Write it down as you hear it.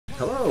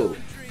Hello!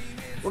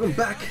 Welcome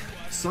back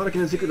to Sonic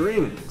and the Secret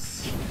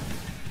Rings!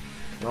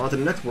 We're on to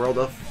the next world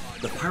of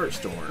the Pirate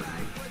Storm.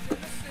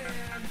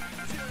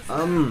 We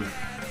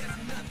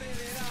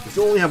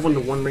still only have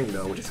one ring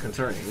though, which is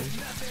concerning.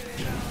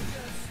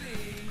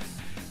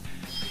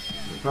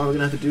 We're probably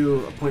gonna have to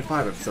do a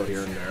 0.5 episode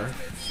here and there in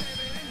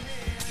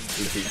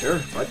the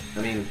future, but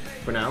I mean,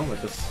 for now,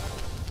 let's just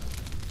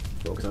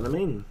focus on the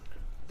main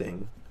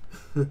thing.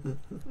 I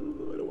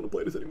don't want to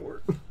play this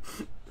anymore. I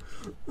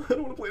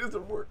don't want to play this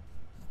anymore.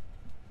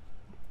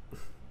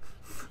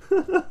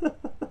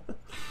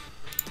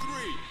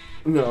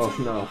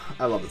 No,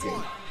 I love this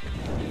game.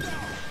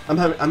 I'm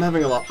having fun with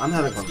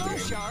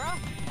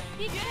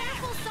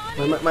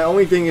the game. My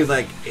only thing is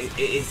like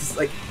it's just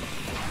like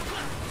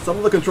some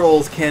of the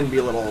controls can be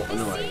a little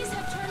annoying.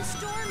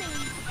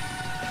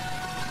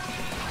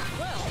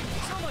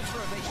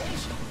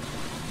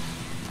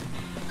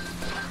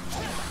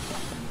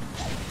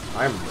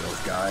 I remember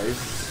those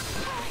guys.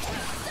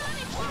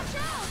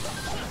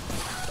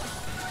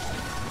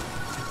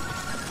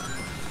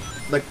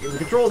 Like, the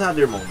controls have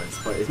their moments,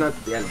 but it's not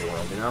the end of the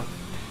world, you know?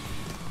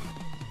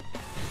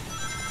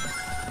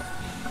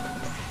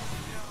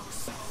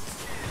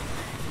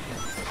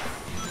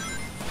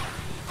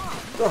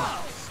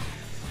 Oh.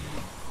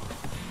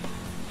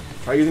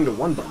 Try using the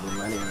one button when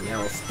landing in a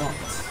narrow spot.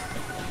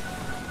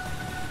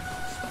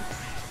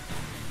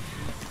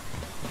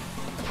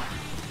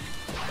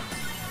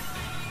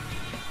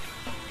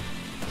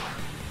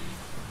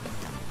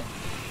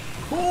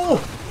 Oh!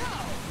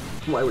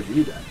 Why would you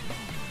do that?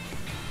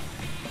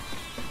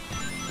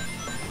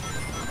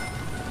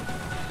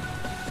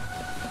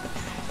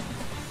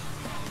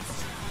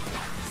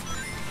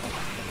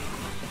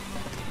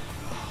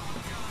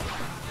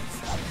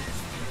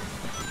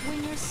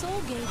 When your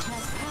soul gauge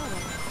has power,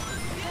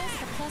 press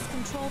the plus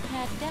control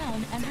pad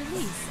down and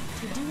release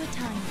to do a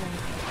time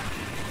break.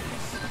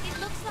 It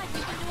looks like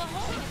you can do a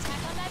homing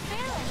attack on that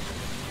barrel.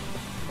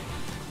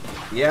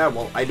 Yeah,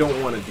 well, I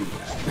don't want to do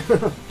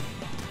that.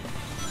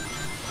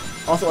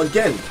 Also,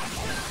 again,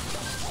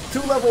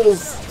 2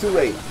 levels too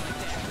late.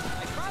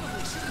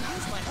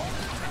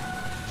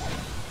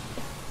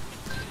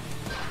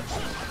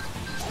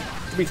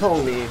 To be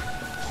telling me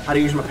how to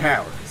use my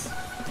powers.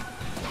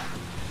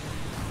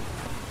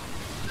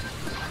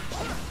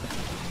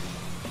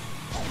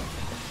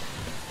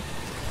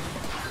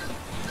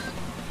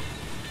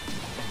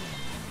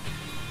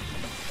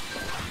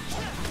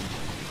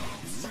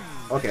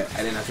 Okay, I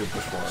didn't have to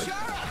push forward.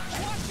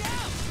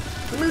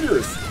 The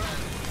meteors!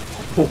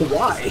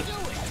 Why? Hey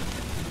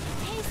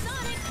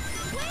Sonic,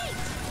 wait!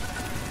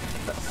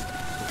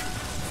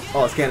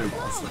 Oh, it's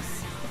cannonballs.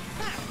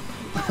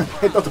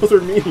 I thought those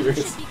were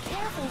meteors. Be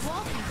careful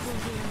walking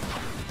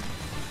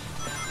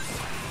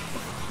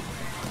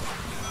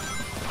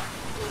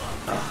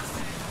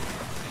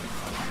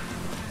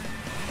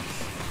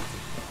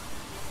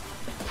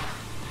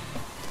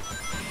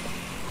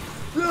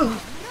through here.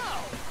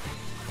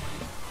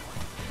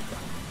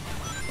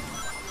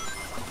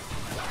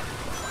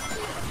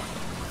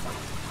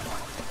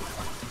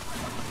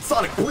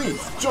 Sonic,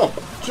 please! Jump!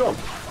 Jump!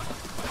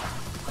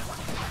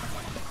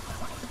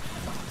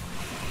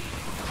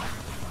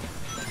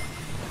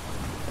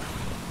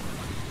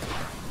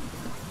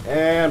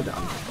 And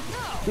I'm done.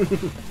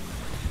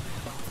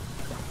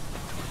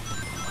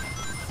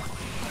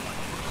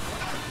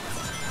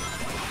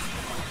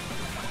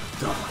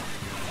 Done.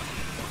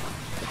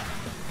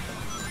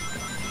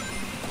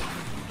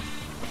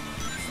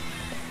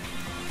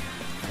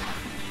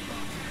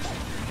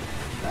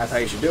 That's how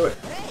you should do it.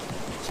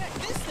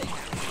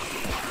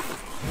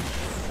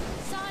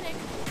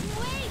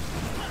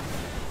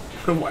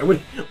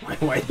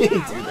 Why did he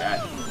do that?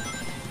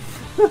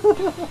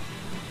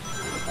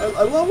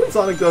 I love when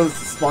Sonic does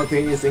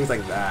spontaneous things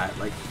like that.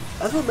 Like,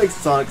 that's what makes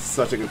Sonic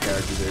such a good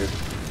character, dude.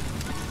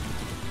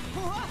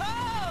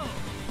 Whoa!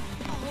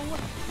 Oh,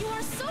 you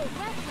are so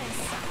reckless.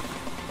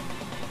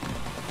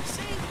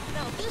 See,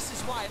 now this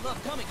is why I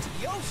love coming to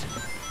the ocean.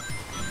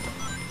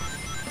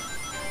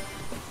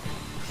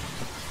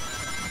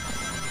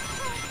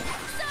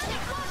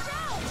 Sonic, watch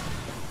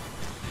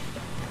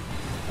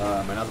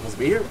out! Am I not supposed to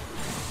be here?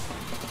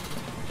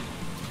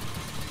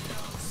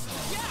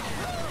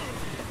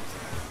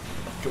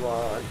 Come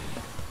on.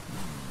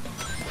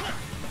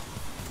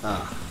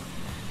 Ah.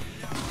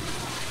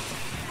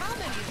 How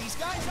many of these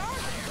guys are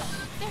there?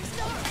 There's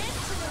no end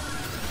to them.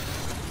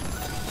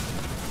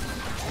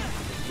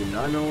 Do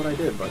not know what I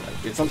did, but I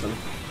did something.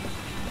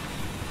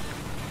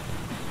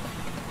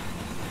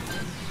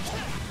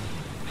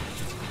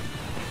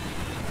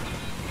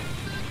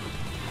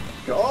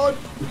 God!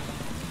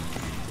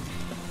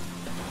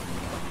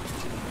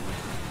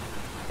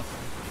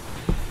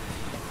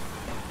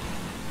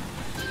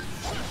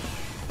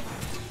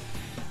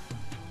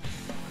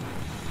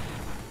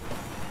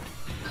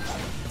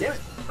 Damn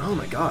it! Oh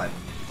my god.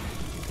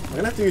 I'm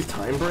gonna have to use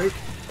Time Break?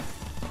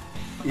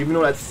 Even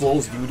though that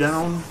slows you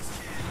down?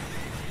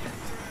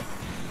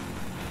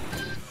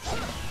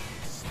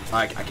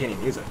 I can't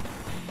even use it.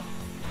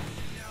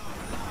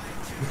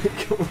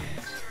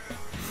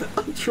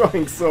 I'm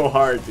trying so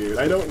hard, dude.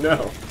 I don't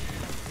know.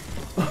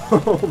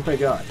 Oh my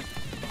god.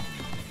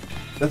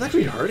 That's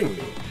actually hurting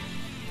me.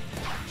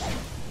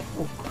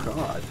 Oh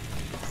god.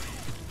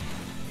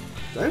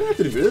 Do I even have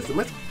to do this? Is it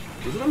what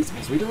I'm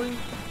supposed to be doing?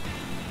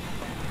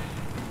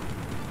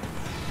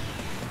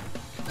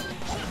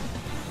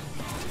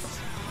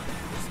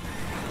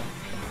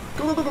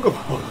 Go, go, go, go, go!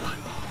 Oh god.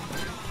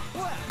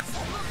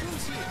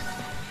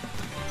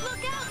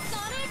 Look out,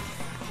 Sonic!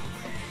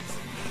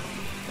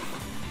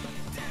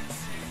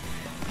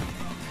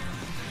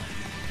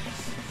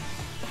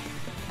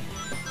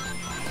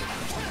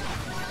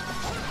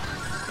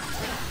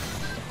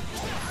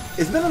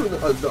 It's been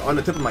on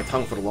the tip of my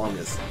tongue for the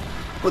longest.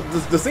 But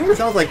the singer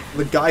sounds like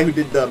the guy who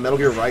did the Metal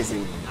Gear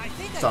Rising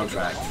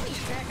soundtrack.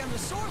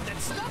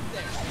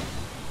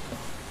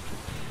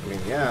 I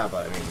mean, yeah,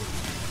 but I mean...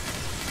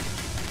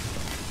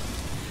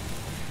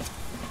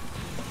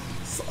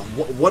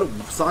 What,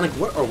 Sonic,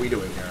 what are we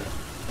doing here?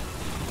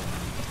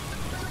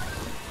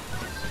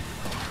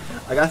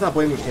 I gotta stop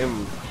blaming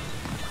him.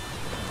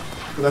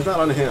 Because that's not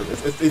on him,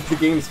 it's the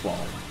game's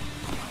fault.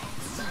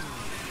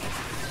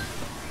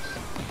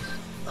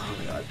 Oh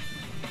my god.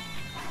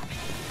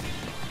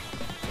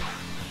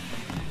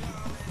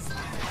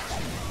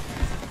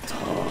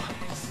 Oh.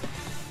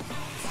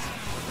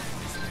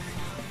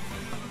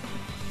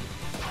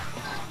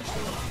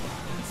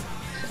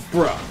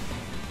 Bruh.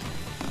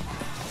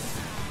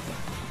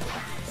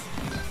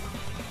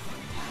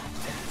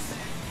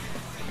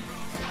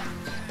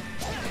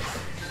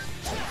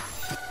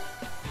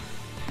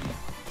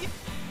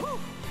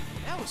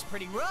 That was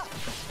pretty rough.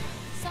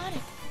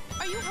 Sonic,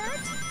 are you hurt?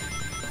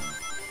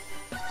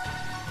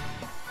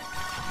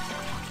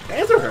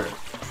 Hands are hurt.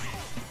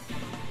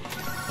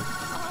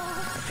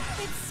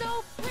 Oh, it's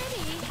so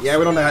pretty. Yeah,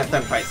 we don't have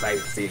time to fight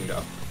sightseeing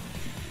though.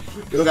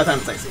 We don't got time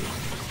to sightsee.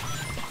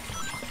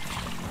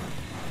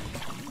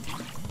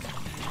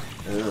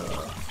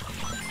 Ugh.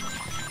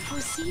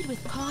 Proceed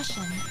with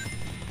caution.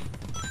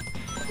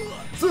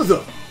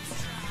 Suzu!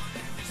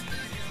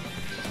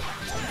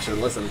 I should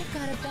listen. I've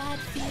got a bad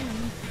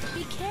feeling.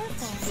 Be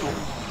careful.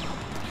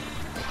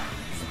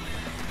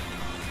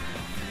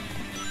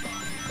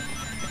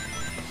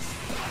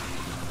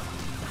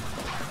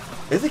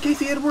 Is it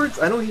Casey Edwards?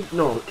 I know he.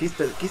 No,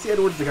 Casey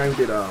Edwards is the guy who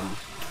did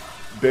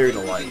Buried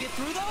Alive. Get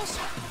through those?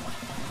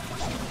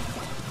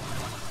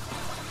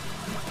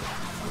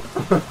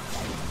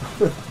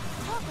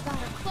 Talk about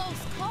a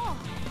close call.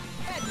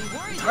 Had me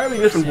worried. Entirely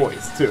different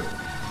voice too.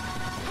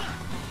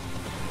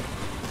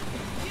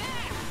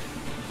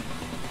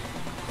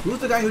 Who's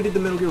the guy who did the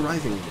Metal Gear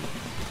Rising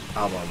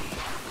album?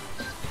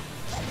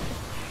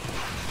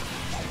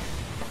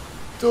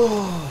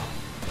 Oh,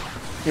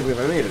 can't believe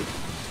I made it.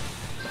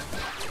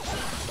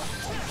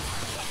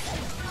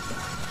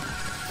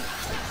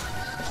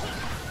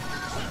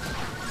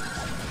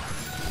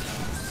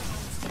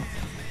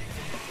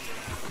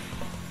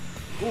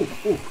 Ooh,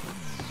 ooh.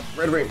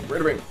 Red ring,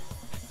 red ring.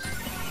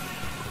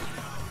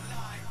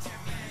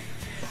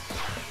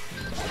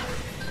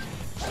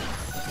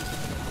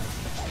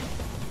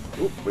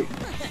 Ooh, wait.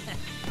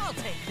 I'll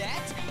take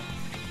that.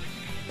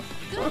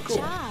 Good Oh, cool.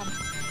 job.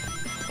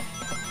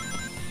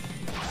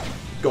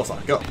 Go,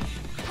 Sonic, go.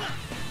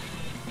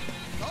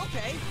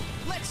 Okay,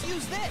 let's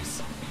use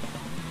this.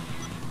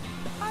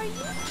 Are you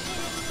kidding?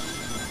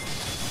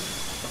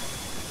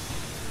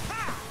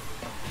 Ha!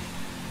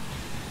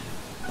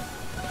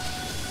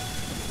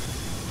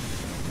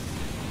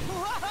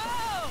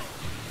 Whoa!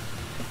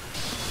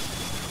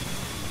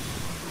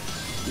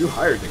 You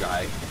hired the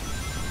guy.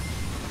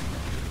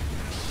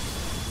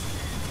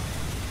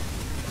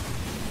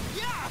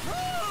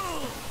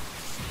 Yahoo!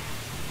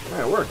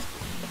 Yeah, it worked.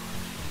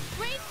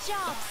 Great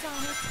job,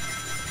 Sonic.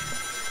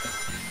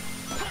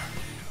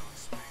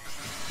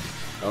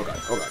 Oh god,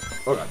 oh god,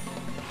 oh god.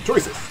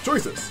 Choices,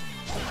 choices!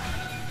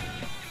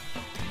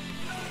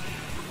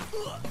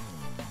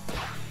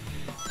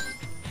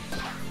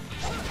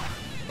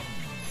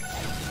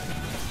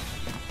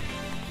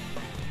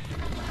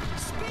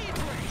 Speed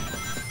break.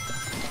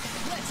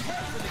 Let's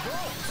head for the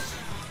goals.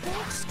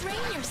 Don't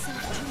strain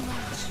yourself too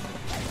much.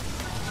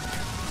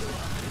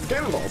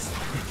 Cannonballs!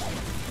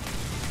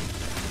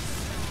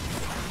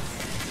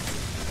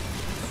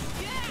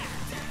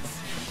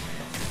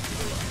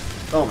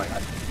 Oh my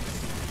god.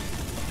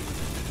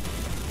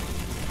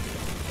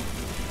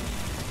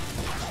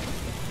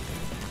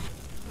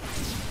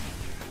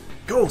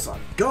 Go,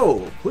 Sonic,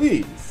 go,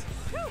 please!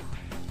 Whew.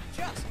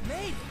 Just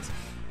made it.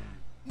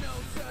 No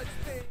such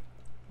thing.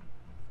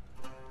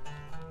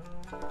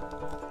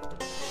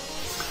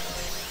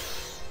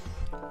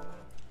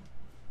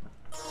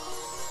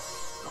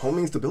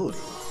 Homing stability.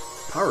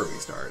 Power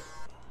restart.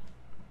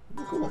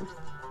 Oh, cool.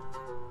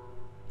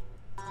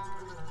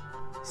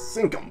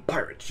 Sink 'em,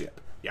 pirate ship.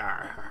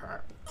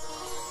 Yarr.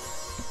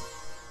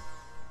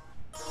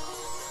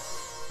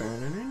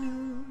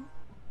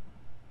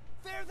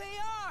 There they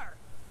are.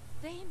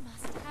 They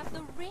must have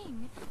the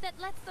ring that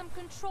lets them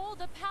control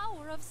the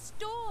power of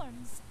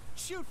storms.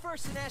 Shoot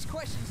first and ask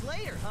questions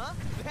later, huh?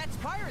 That's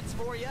pirates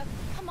for you.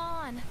 Come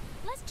on,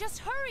 Let's just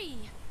hurry.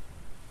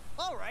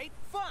 All right,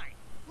 fine.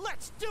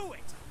 Let's do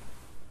it.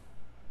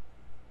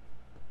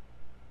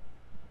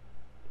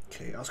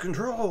 Chaos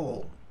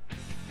control.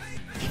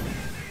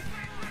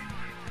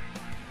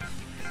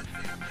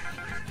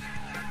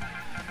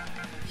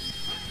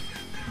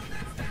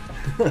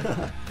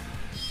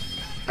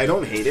 I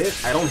don't hate it.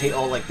 I don't hate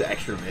all like the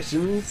extra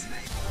missions.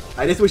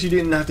 I just wish you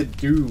didn't have to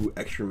do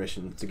extra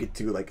missions to get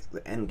to like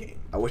the end game.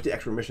 I wish the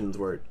extra missions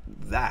were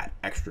that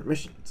extra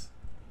missions.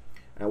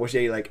 And I wish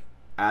they like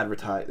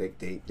advertised, like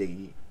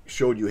they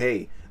showed you,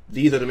 hey,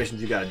 these are the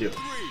missions you gotta do. 3,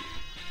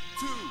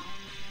 2,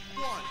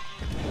 1,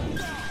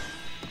 go!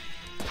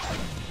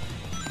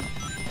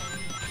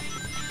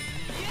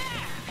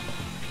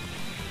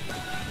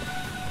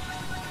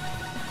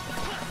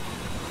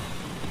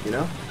 You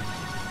know?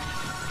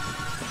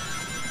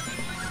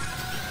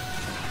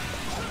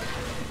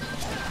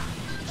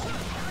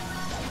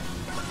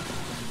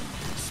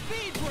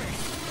 Speed break.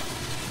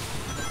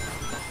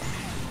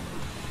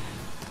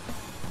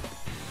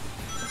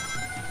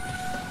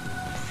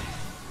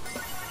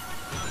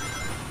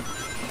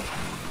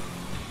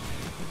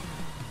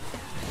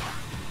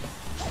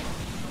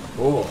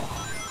 Oh.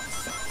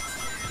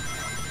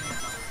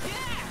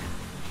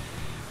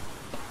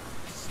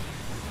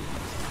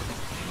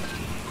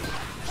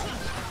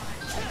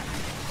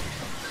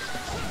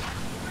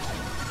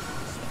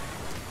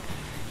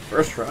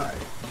 First try.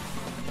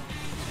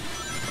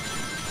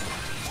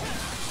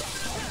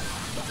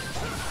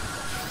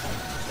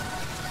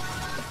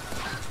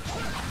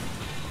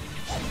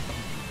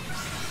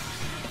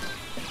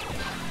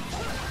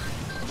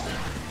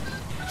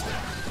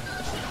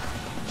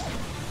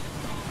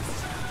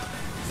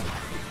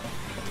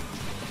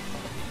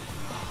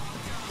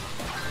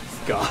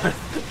 God.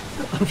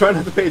 I'm trying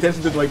not to pay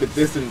attention to like the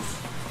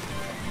distance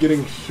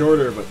getting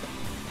shorter, but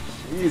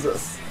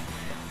Jesus.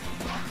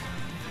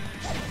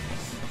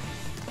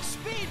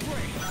 Speed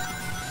break.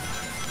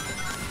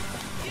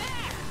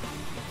 Yeah.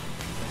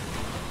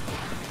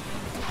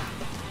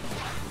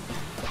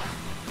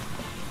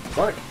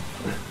 Fuck.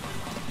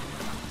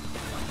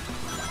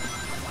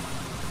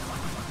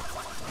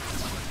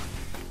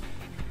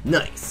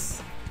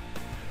 Nice.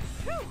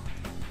 Whew.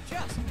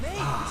 Just made it.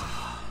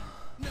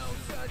 No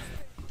such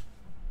thing.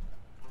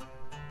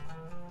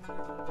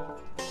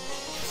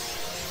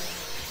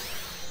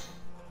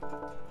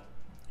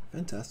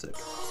 Fantastic.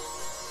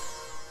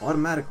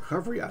 Automatic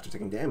recovery after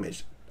taking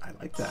damage. I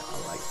like that.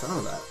 I like the sound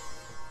of that.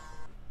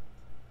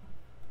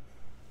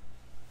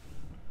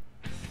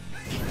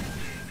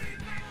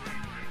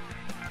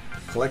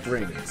 Collect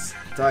rings.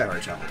 Die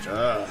hard challenge.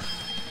 Ugh.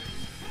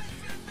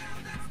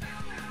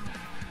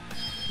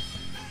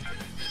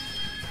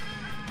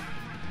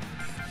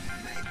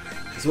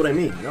 That's what I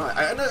mean. You know,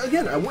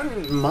 again, I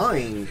wouldn't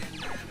mind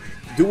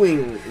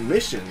doing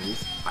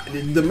missions.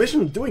 Doing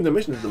the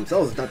missions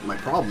themselves is not my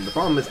problem. The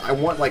problem is I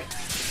want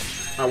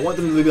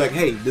them to be like,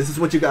 hey, this is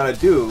what you gotta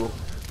do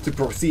to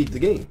proceed the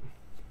game.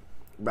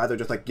 Rather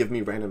just like give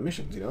me random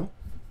missions, you know?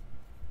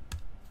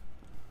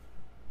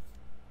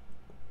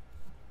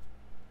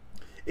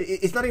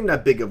 It's not even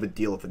that big of a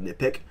deal of a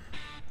nitpick.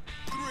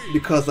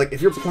 Because like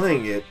if you're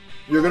playing it,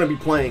 you're gonna be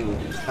playing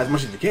as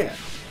much as you can.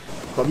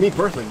 But me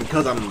personally,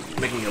 because I'm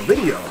making a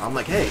video, I'm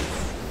like, hey,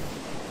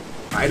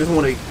 I just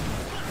want to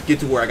get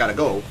to where I gotta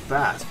go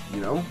fast, you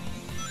know?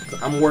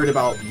 I'm worried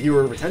about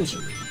viewer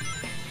retention.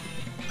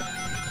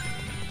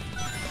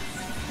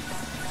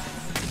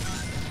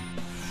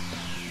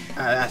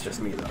 That's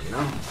just me though, you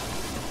know?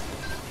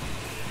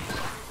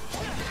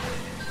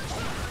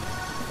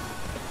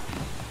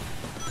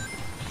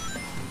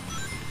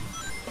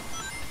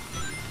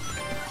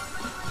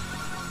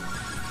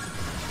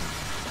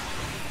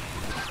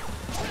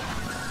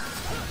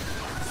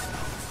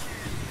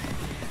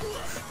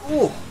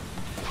 Ooh.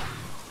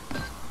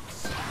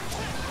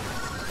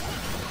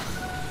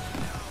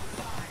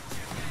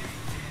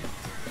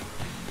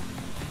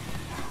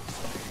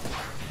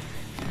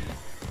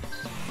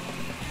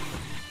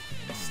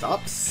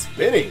 Stop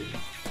spinning.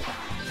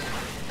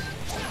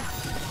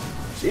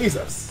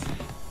 Jesus.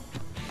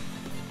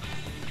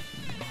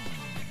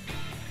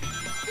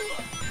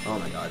 Oh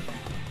my god.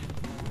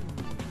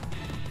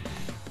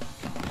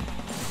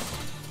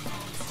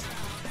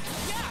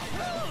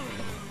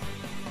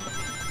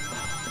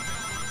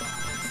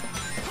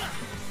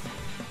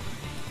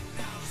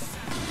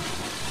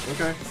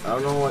 Okay, I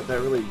don't know what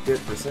that really did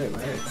per se,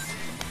 but hey.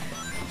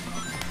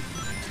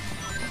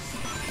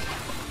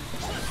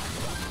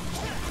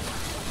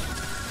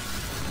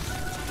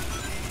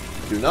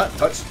 Do not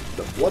touch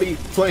the bloody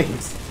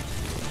flames.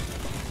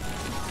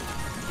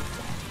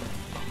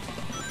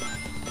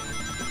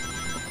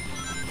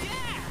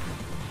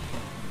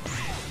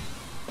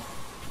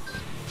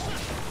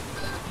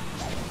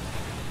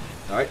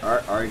 Alright,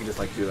 you can just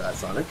like do that,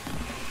 Sonic.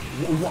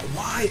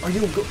 Why are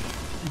you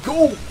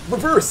go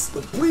reverse,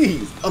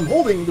 please? I'm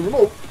holding the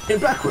remote and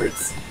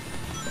backwards.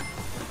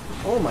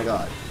 Oh my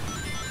god.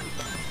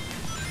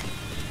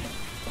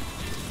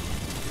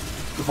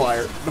 The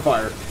fire,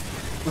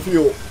 the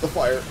fuel, the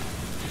fire.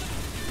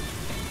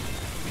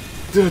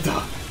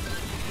 Da-da.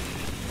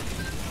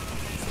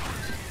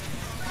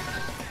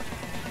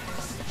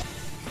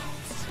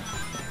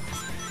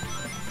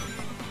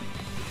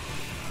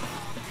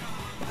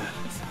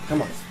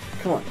 Come on.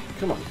 Come on.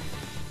 Come on.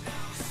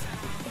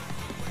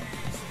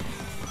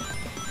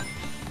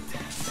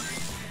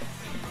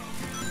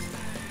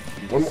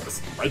 One more.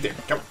 Right there.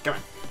 Come on. Come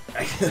on.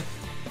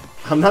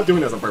 I'm not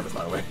doing this on purpose,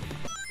 by the way.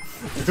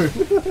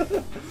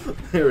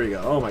 Here we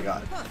go. Oh my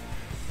god. Huh.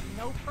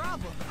 No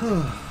problem.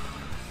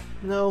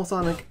 No,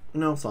 Sonic.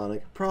 No,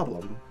 Sonic.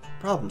 Problem.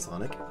 Problem,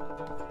 Sonic.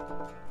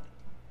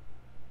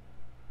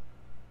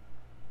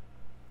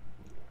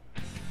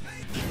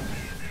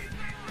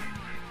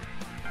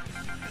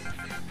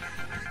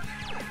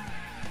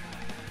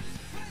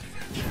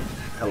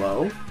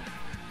 Hello?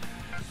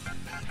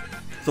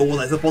 So was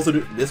I supposed to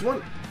do this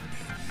one?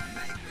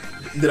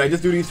 Did I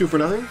just do these two for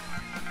nothing?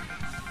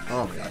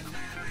 Oh my god.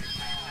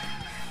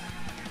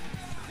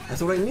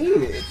 That's what I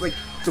mean. It's like,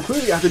 so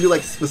clearly I have to do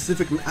like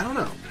specific, I don't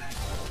know.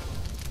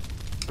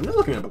 I'm not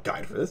looking up a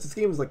guide for this. This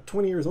game is like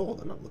 20 years old.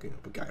 I'm not looking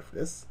up a guide for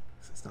this.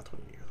 It's not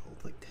 20 years old.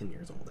 It's like 10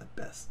 years old at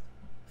best.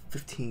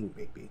 15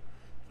 maybe.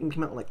 The game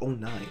came out in like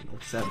 09,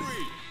 07. What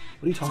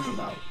are you talking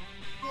about?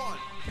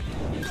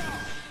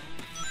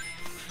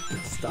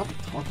 Stop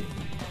talking.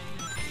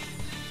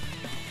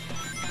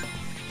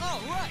 All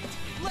right,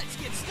 let's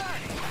get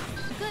started.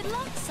 Good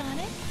luck,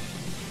 Sonic.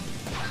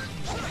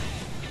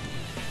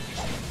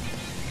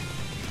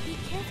 Be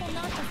careful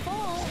not to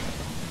fall.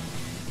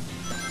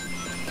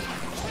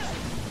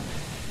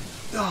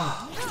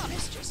 Oh,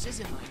 this just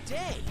isn't my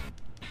day.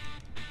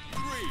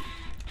 3,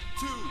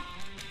 2, 1.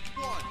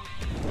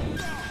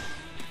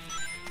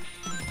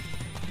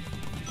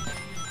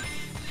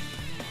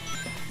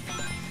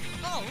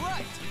 All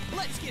right,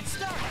 let's get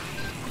started.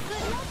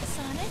 Good luck,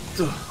 Sonic.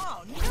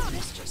 Oh no,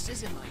 this just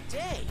isn't my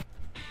day.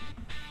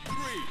 3,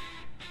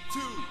 2,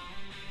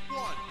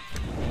 1.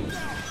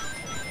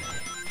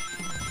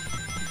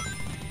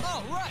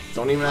 All right.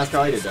 Don't even ask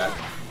how I did that.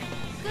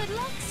 Good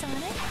luck,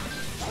 Sonic.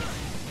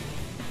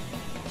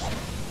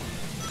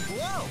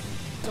 Whoa!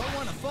 Don't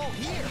want to fall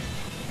here.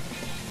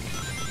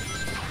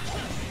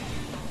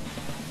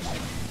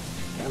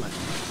 Damn it.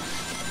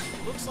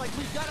 Looks like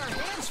we've got our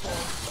hands full.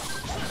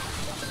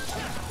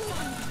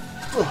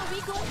 Are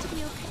we going to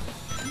be okay?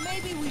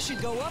 Maybe we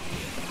should go up.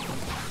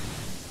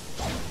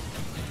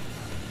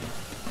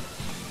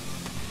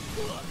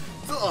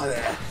 Oh,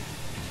 there.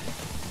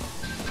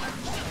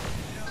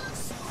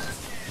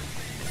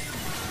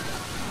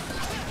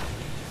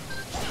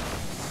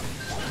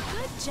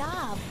 Good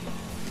job.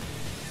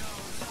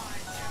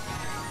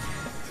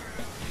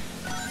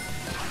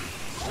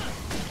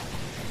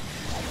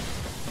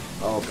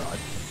 Oh god.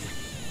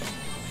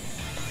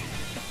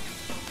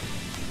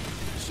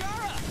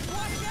 Shara,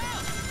 watch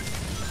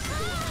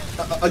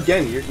out!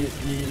 Again,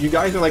 you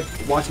guys are like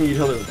watching each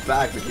other's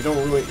back, but you don't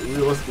really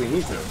realistically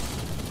need to.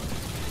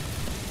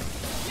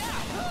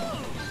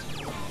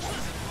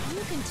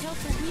 You can tilt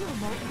the Wii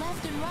remote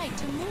left and right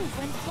to move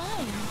when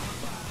flying.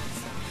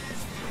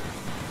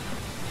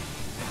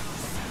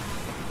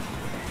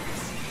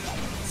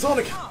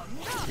 Sonic! Oh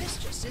no, this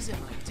just isn't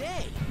my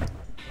day.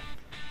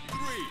 3,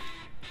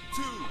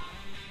 2,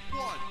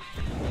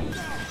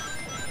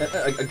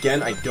 1.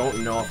 Again, I don't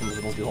know if I'm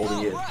supposed to be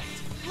holding it. All right,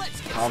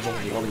 let's get How I'm supposed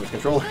to be holding this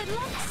controller. Good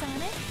luck,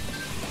 Sonic.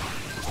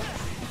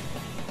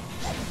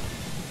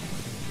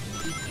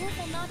 Be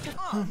careful not to.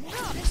 Oh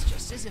no, this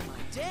just isn't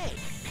my day.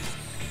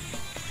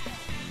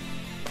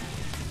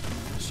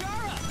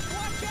 Shara,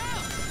 watch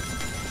out!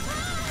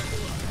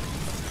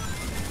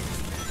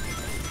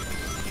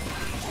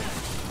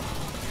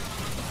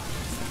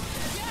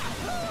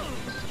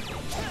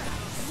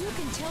 You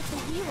can tilt the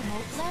Wii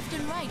remote left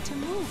and right to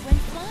move when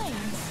flying.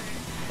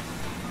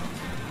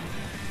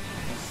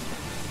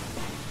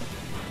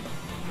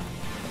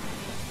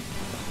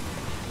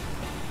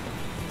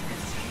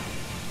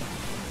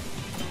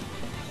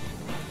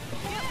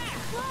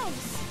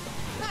 Close.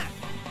 Ha,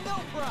 no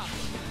problem.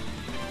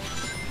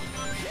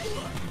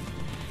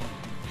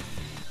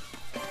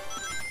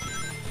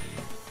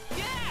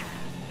 Yeah!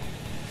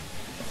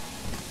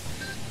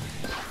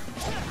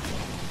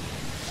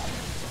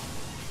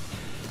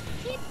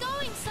 Keep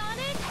going,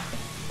 Sonic.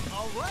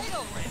 All right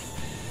already.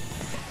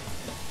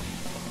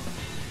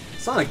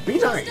 Sonic, be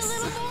Just nice! a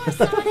little more,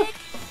 Sonic.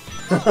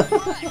 All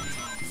right.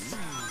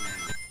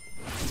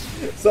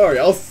 Sorry,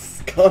 I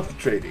was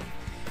concentrating.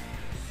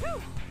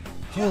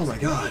 Oh my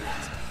god.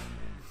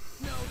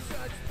 No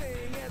such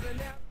thing as an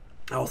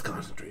I was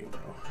concentrating,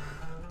 bro.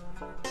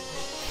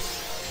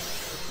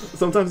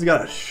 Sometimes you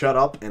gotta shut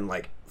up and,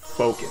 like,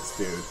 focus,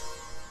 dude.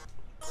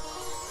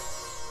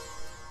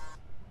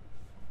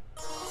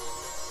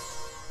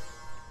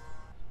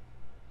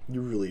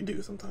 You really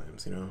do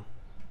sometimes, you know?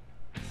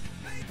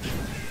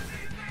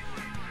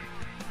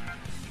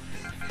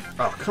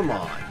 Oh, come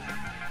on.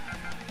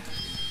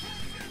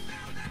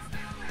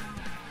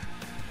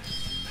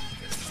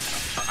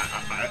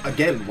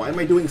 Again, why am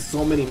I doing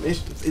so many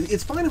missions?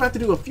 It's fine if I have to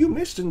do a few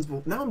missions,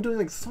 but now I'm doing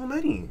like so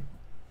many.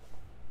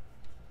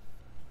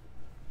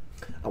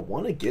 I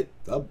want to get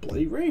the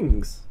bloody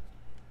rings.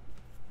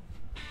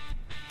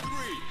 3,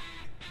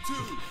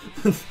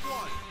 2, 1.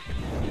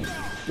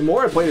 The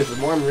more I play this, the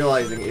more I'm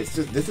realizing it's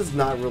just, this is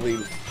not really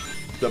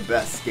the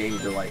best game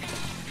to like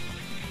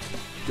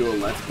do a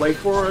let's play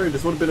for.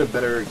 This would have been a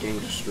better game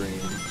to stream.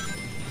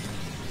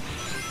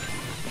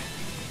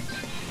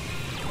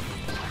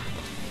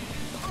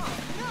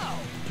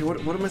 Okay,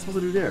 what am I supposed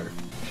to do there?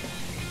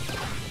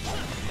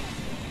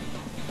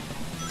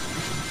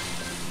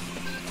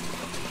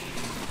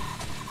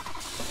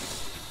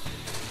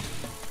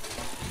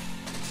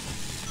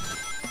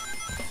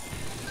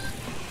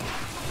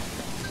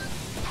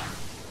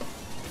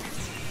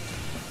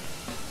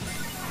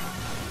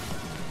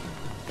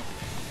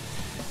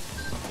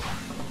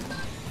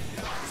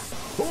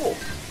 Cool.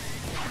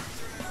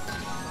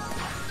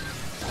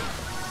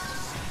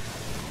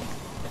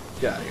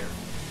 Get out of here.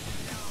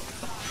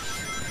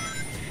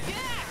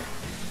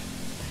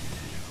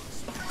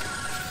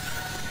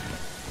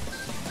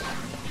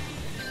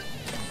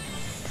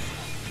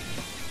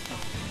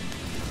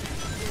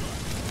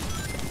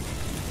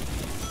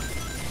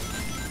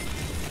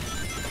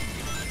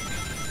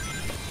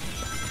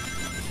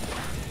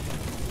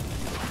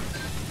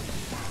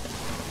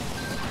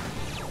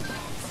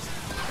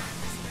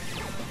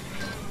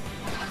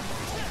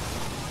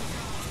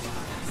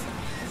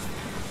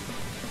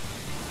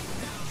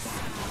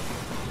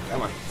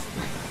 Come on.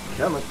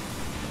 Come on.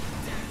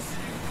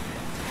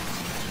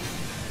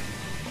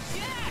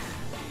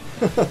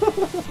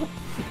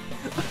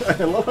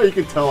 I love how you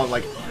can tell I'm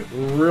like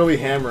really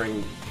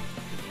hammering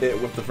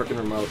it with the freaking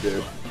remote,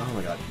 dude. Oh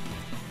my god.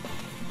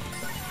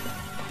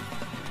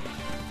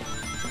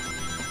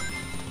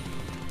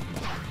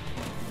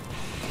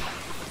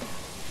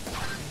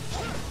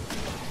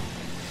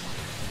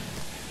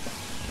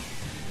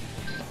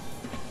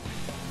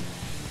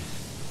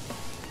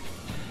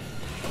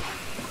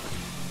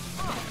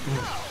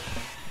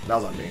 That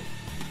was on me.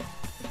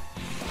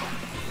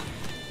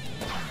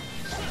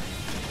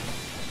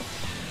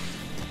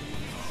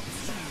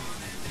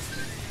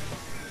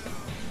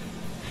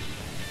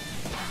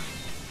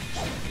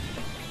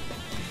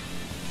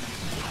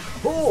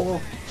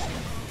 Oh!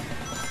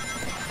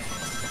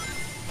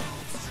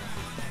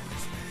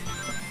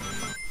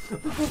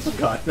 Oh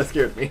god, that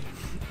scared me.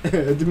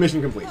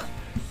 Mission complete.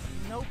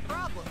 No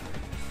problem.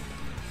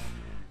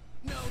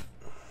 No.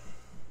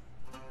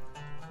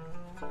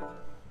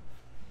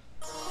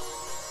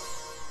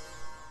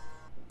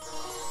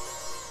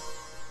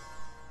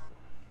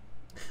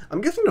 I'm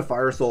guessing the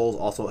Fire Souls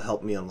also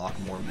help me unlock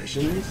more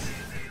missions.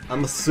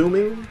 I'm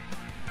assuming.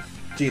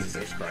 Jesus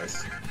H.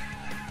 Christ.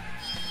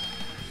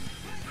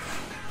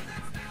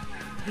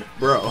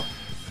 Bro.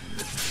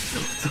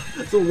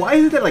 So why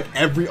is it that like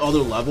every other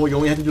level you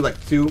only have to do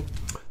like 2,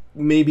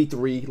 maybe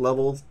 3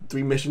 levels,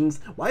 3 missions?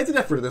 Why is it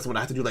that for this one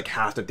I have to do like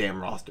half the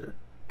damn roster?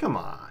 Come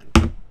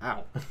on.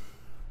 Ow.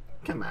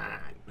 Come on.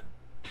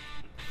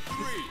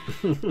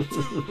 3, 2,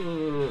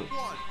 1.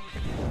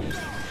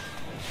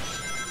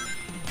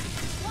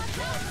 Watch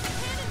out for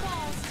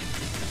cannonballs!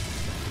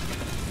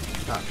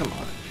 Ah, come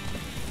on.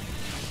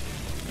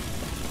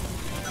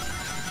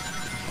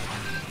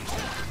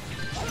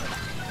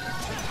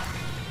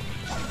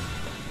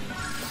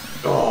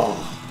 Oh.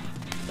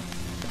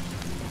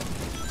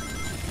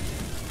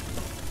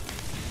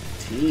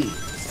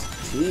 Tease.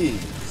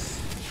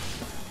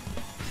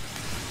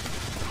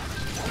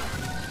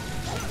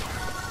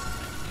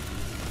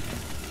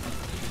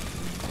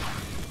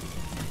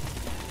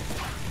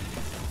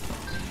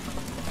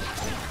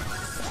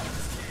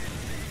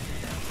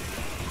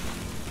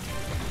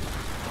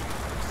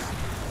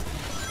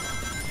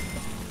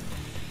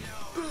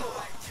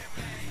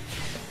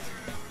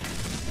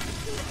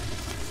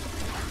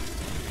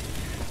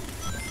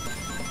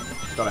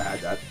 Thought I had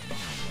that.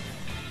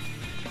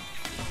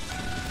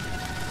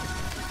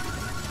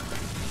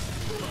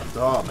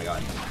 Oh my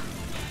god.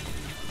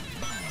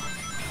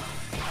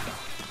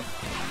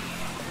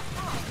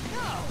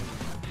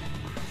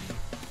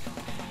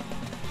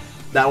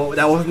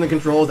 That wasn't the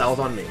controls, that was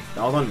on me.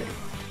 That was on me.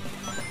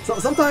 So,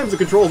 sometimes the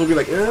controls will be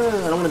like, I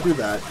don't want to do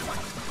that.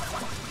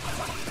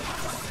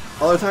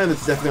 Other times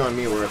it's definitely on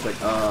me where it's like,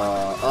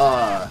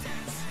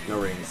 no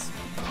rings.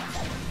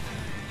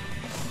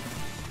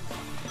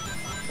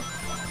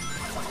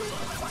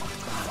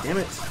 Damn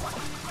it.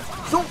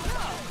 So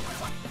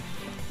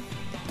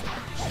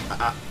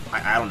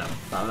I don't know.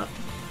 I don't know.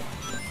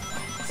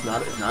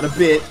 It's not a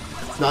bit.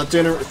 It's not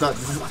general. It's not.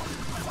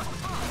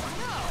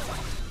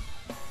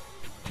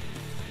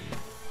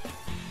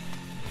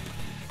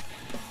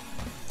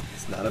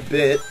 It's not a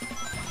bit.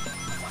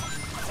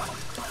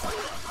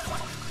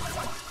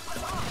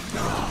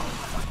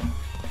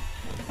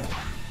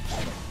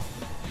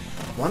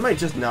 Why am I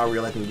just now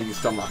realizing give you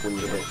stomach when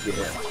you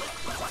hit?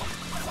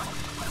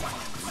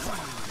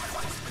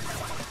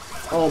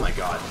 Oh my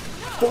god.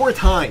 4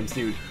 times,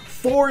 dude.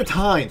 4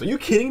 times. Are you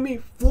kidding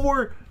me?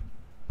 4.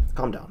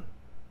 Calm down.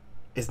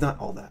 It's not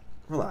all that.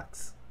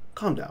 Relax.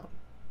 Calm down.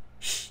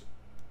 Shh.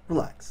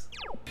 Relax.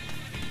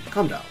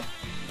 Calm down.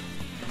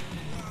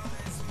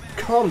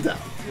 Calm down.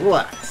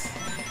 Relax.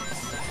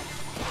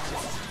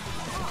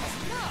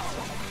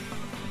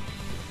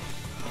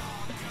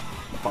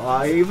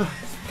 Five.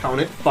 Count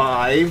it.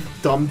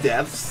 5 dumb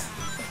deaths.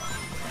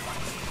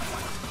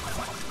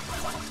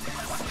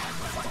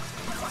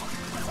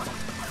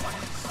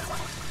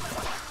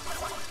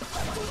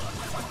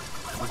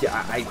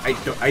 Yeah,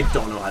 I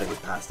don't know how to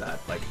get past that.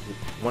 Like,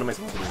 what am I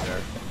supposed to do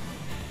there?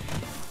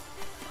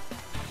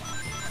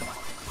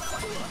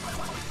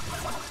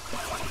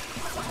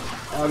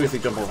 Obviously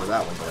jump over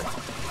that one, but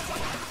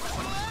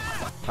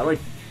how do I...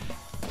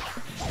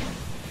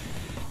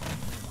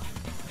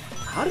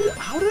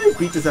 How did I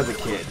beat this as a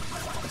kid?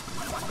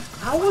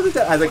 How was it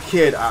that as a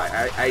kid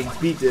I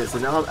beat this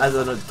and now as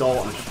an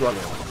adult I'm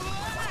struggling?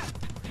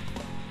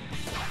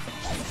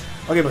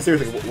 Okay, but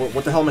seriously,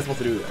 what the hell am I supposed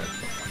to do there?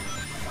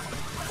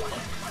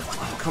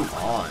 Oh, come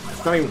on.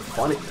 It's not even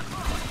funny.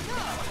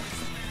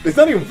 It's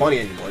not even funny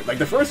anymore. Like,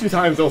 the first few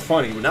times it was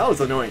funny, but now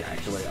it's annoying,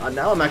 actually.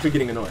 Now I'm actually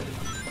getting annoyed.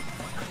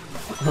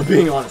 I'm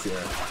being honest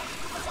here.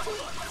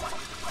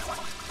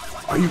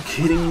 Are you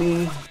kidding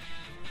me?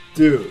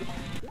 Dude.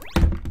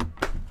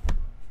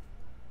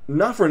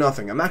 Not for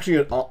nothing.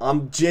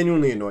 I'm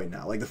genuinely annoyed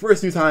now. Like, the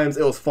first few times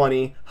it was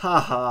funny.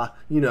 Haha,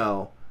 you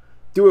know.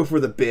 Do it for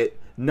the bit.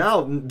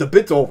 Now, the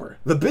bit's over.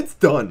 The bit's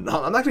done.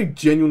 I'm actually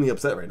genuinely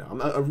upset right now.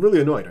 I'm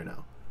really annoyed right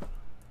now.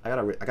 I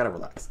gotta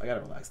relax. I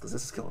gotta relax, because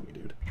this is killing me,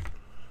 dude.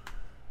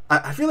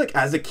 I feel like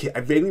as a kid,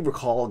 I vaguely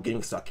recall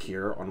getting stuck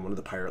here on one of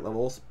the pirate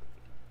levels.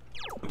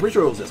 I'm pretty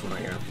sure it was this one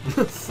right here.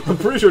 I'm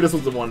pretty sure this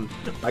was the one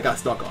I got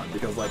stuck on,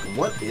 because, like,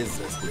 what is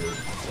this, dude?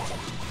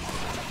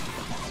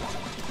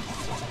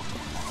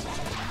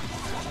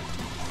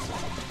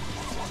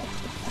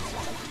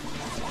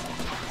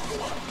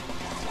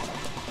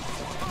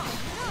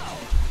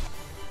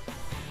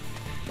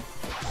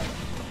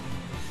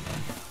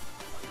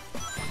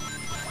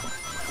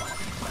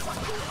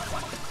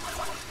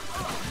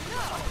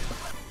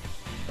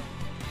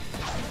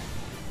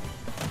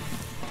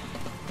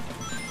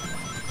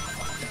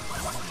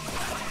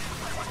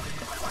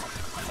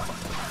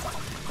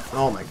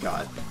 Oh my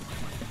god.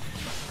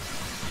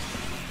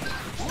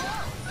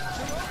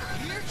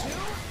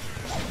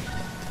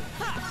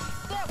 Ha!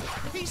 That was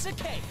a piece of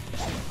cake.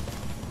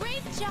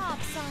 Great job,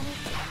 Sonic.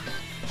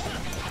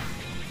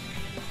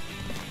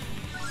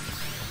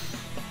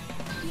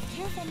 Be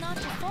careful not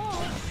to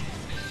fall.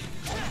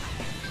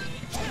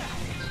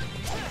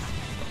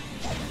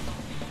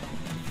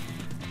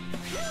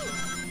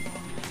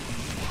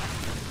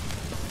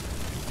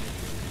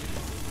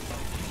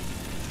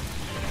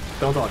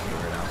 Don't talk to me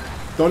right now.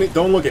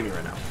 Don't look at me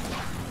right now.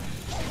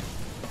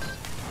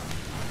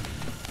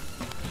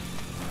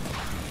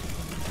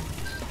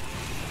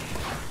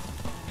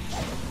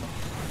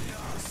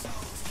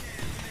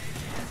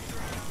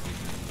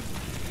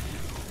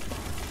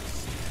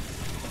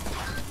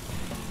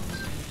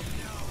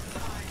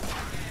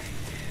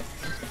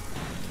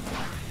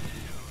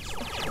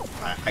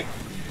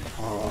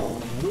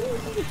 Oh.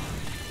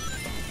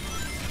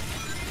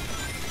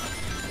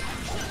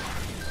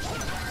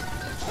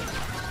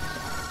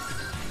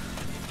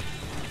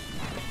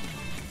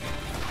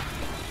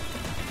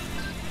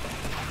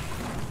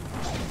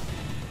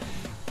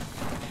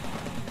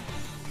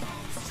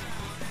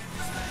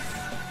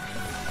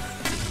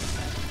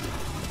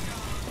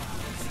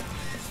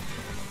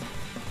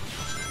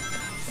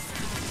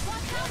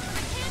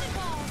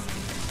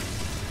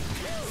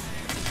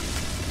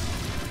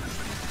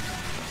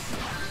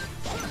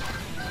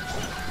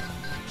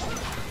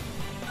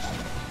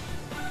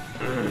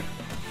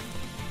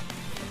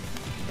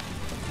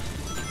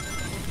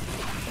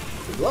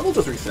 The level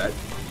just reset.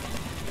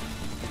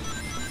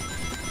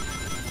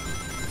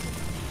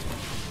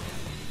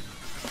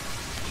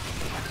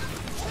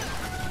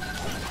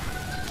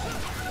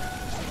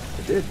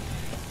 It did.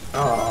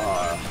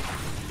 Ah.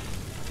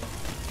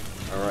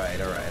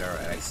 Alright.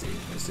 I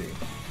see.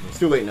 It's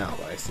too late now,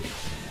 but I see.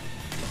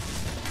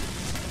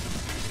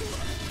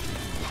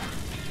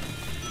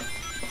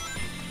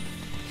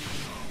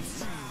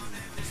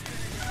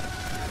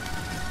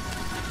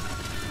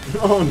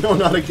 Oh no,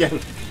 not again.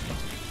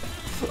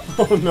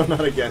 Oh no,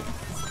 not again.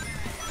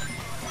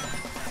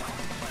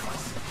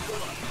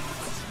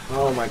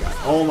 Oh my god.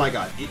 Oh my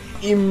god.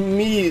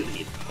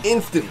 Immediately.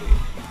 Instantly.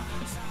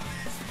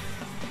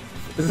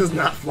 This is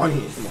not funny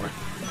anymore.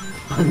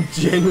 I'm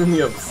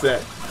genuinely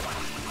upset.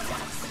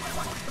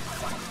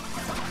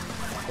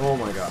 Oh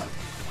my god.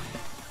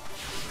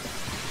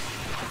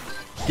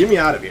 Get me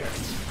out of here.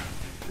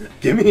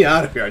 Get me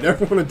out of here. I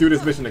never want to do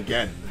this mission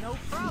again. No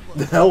problem.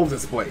 The hell with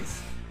this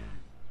place.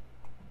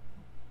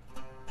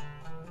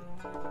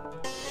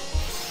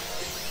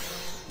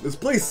 This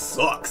place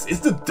sucks. It's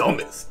the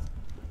dumbest.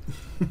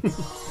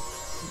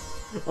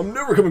 I'm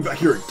never coming back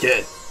here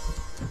again.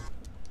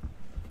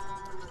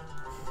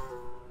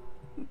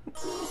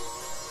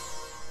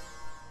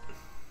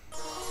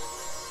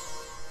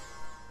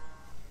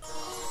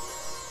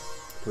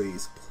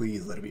 Please,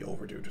 please let it be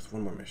over, dude. Just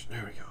one more mission.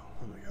 There we go.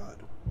 Oh my god.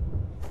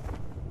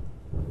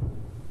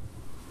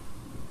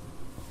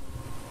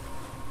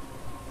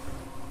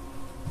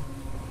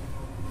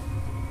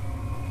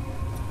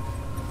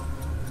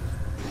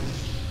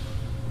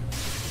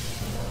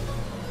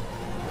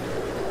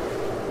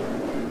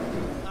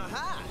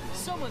 Aha!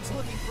 Someone's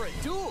looking for a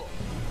duel.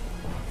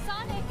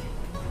 Sonic!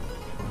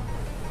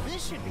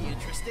 This should be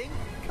interesting.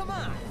 Come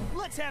on,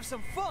 let's have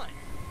some fun.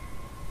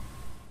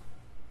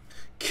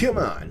 Come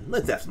on,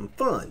 let's have some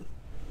fun.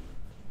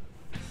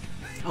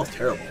 That was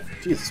terrible.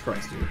 Jesus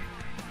Christ, dude.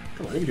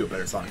 Come on, you can do a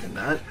better Sonic than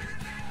that.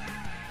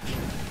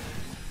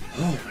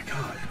 Oh my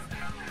god.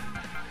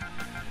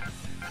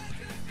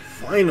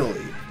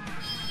 Finally.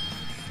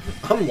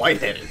 I'm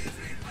white-headed.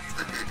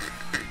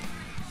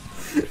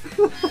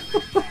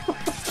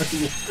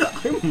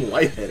 I'm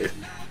lightheaded.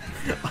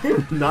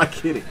 I'm not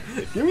kidding.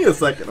 Give me a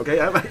second, okay?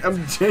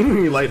 I'm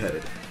genuinely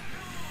lightheaded.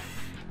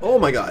 Oh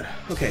my god.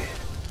 Okay.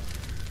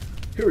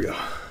 Here we go.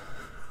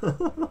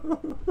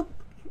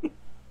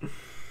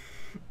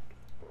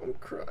 I'm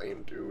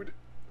crying, dude.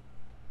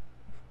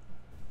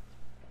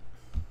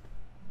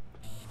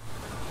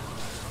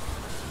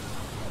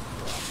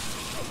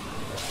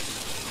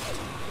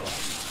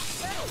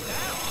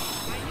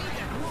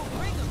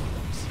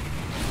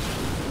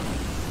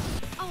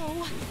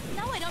 Oh,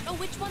 now I don't know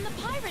which one the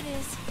pirate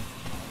is.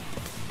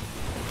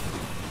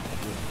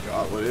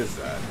 God, what is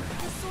that?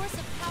 The source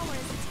of power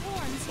is its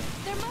horns.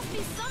 There must be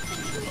something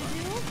you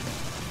can do.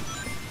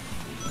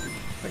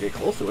 If I get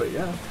close to it,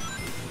 yeah.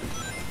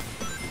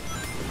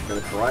 I'm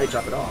gonna karate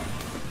chop it off.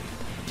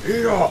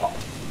 Yeah!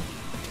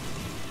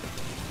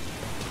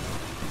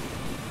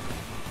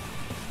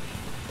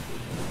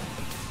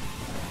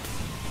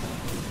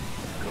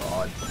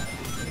 God.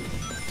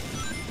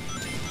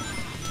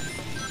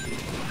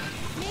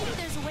 Maybe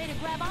there's a way to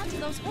grab onto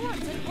those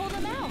horns and pull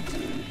them out.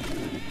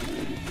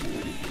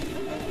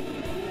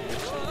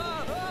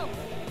 Whoa!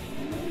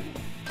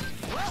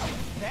 Well,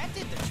 that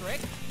did the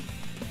trick.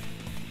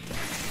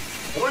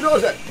 What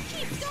was that?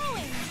 Keep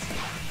going.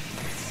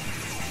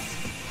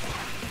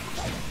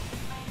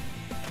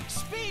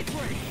 Speed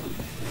break.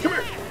 Come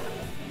here!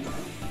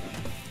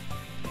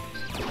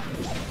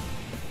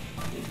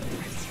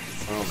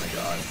 Oh my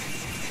god.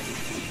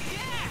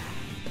 Yeah.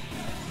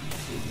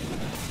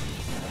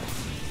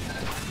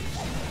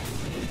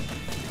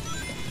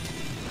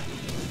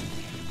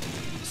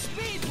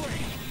 Speed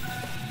break.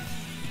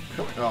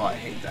 Come on. Oh, I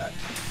hate that.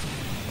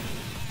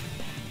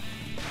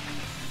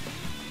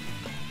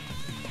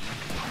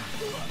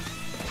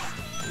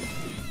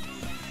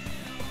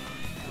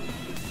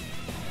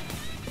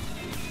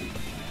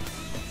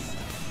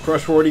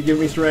 Crush 40, give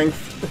me strength.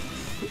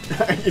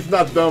 It's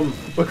not dumb,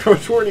 but Crush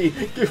 40,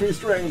 give me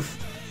strength.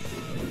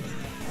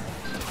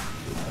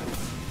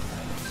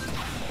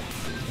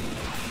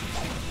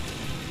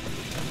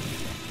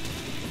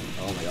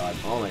 Oh my god,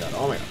 oh my god,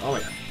 oh my god, oh my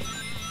god.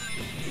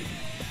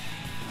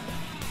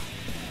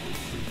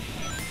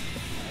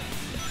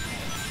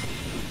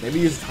 Maybe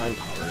use time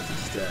powers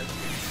instead.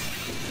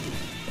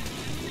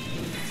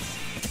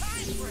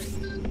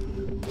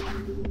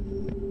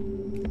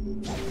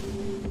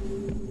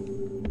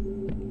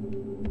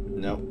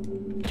 No.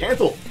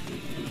 Cancel!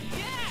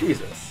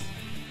 Jesus.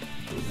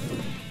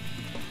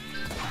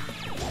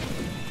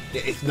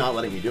 It's not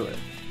letting me do it.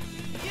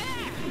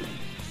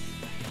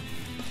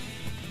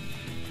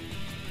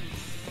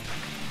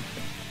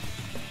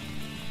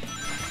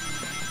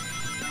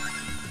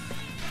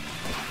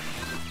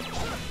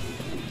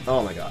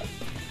 Oh my god.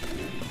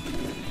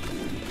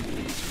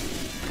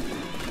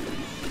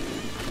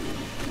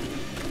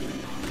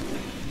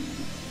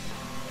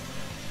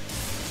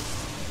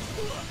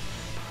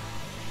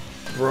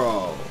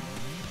 Bro.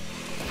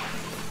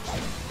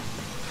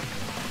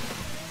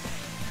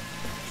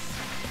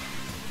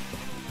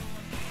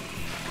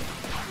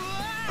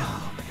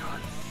 Oh my god.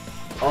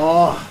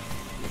 Oh.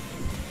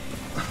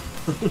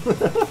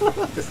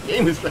 This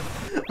game is...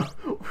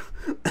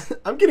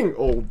 I'm getting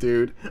old,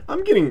 dude.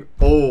 I'm getting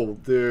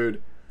old,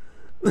 dude.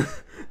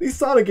 These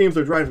Sonic games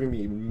are driving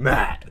me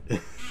mad.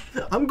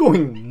 I'm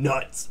going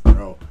nuts,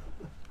 bro.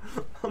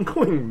 I'm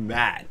going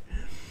mad.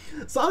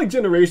 Sonic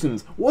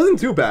Generations wasn't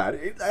too bad.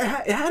 It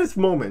had its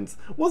moments.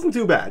 Wasn't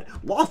too bad.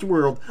 Lost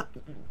World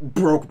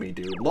broke me,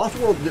 dude. Lost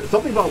World...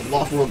 Something about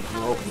Lost World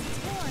broke me.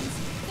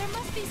 There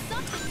must be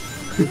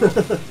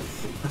something.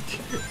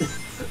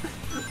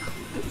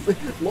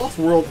 Lost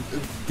World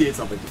did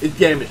something. It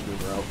damaged me,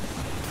 bro.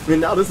 I mean,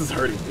 now this is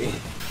hurting me.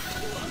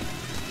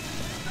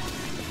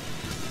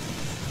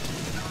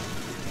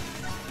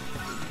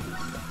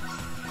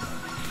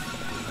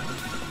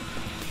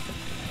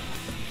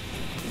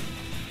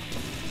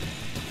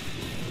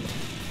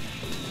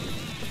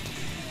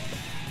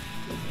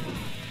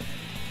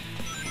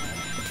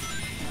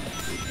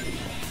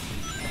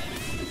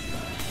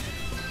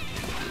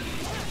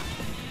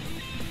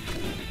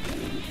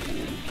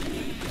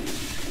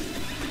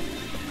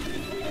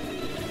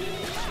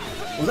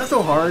 Was that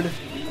so hard?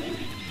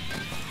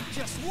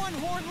 Just one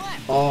horn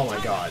left. Oh my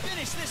Time to god.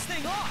 Finish this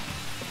thing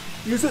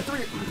off. Use it 3.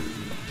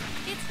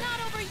 It's not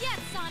over yet,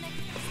 Sonic.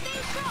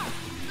 Stay sharp.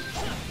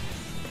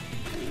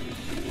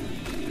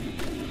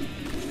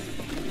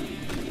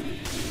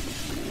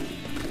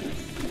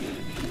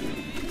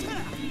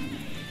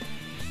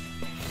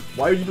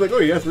 Why would you be like, oh,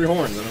 you have 3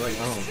 horns? And I'm like,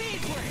 oh.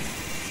 Speed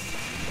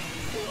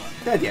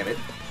break. God damn it.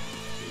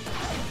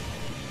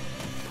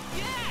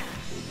 Yeah.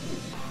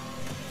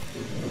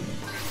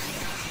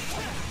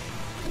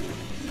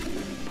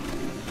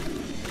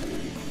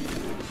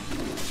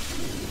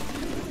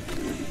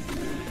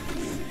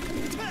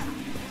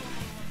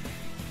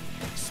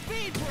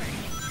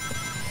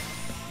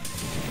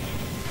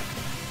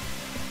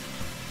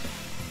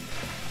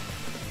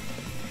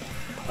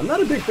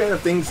 not a big fan of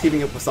things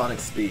keeping up with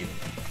Sonic's speed.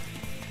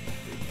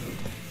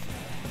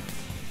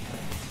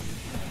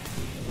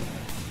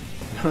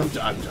 I'm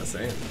just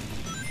saying.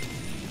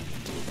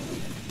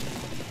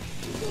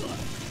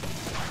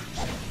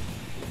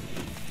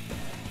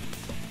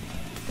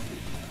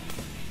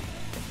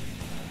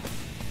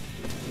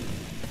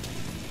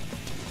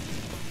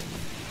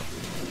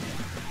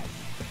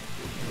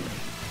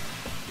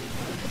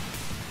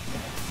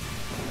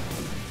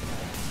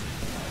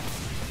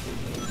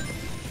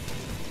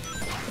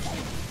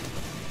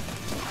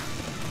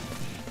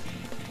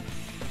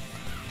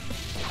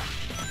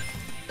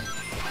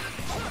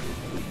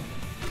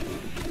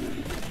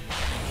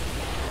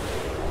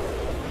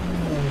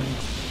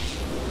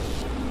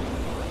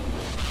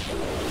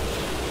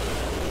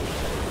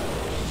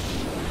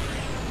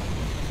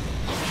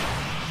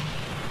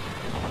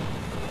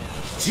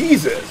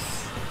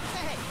 Jesus!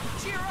 Hey,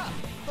 cheer up!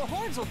 The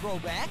horns will grow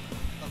back.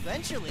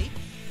 Eventually.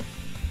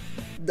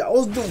 That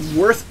was the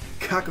worst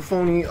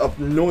cacophony of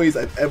noise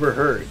I've ever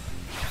heard.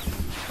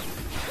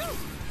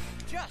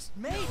 Just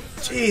made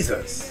it!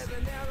 Jesus!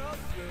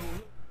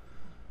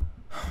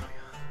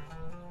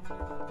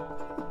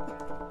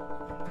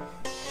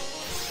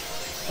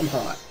 I'm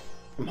hot.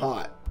 I'm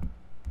hot.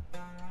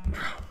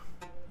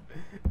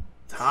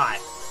 It's hot.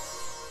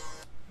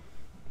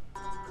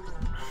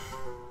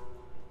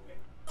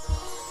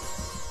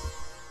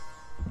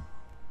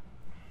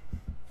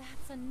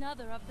 That's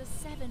another of the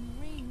 7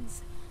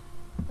 rings.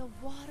 The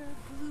water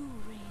glue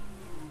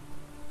ring.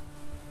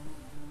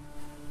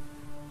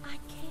 I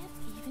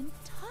can't even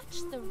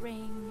touch the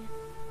ring.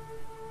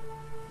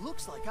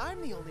 Looks like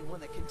I'm the only one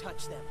that can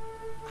touch them.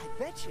 I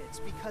bet you it's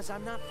because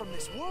I'm not from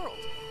this world.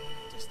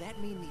 Does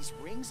that mean these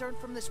rings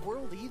aren't from this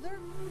world either?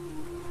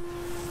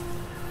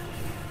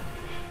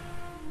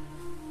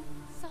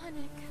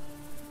 Sonic.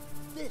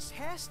 This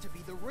has to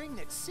be the ring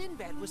that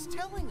Sinbad was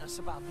telling us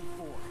about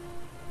before.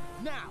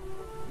 Now,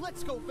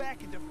 let's go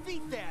back and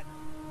defeat that,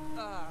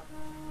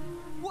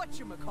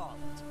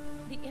 whatchamacallit?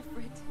 The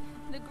Ifrit.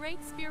 The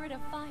great spirit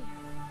of fire.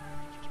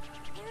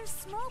 There's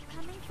smoke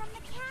coming from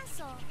the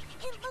castle.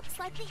 It looks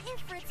like the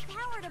Ifrit's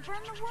power to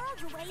burn the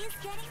world away is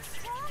getting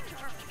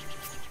stronger.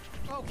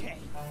 Okay,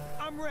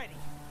 I'm ready.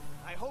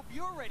 I hope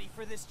you're ready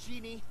for this,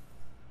 Genie.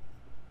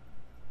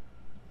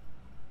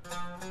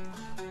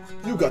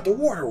 You got the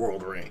Water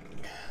World ring.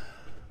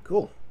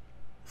 Cool.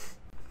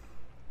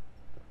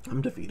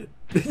 I'm defeated.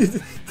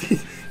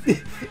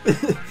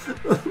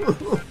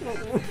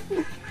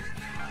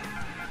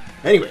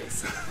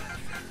 Anyways,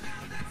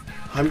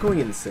 I'm going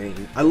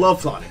insane. I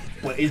love Sonic,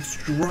 but it's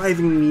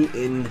driving me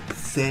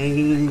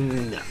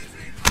insane.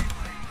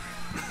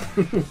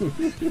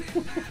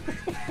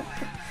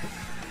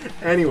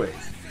 Anyways,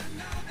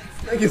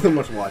 thank you so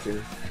much for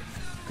watching.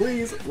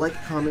 Please like,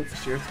 comment,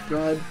 share,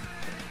 subscribe.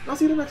 And I'll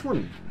see you in the next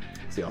one.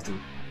 Stay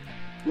awesome.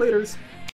 Laters.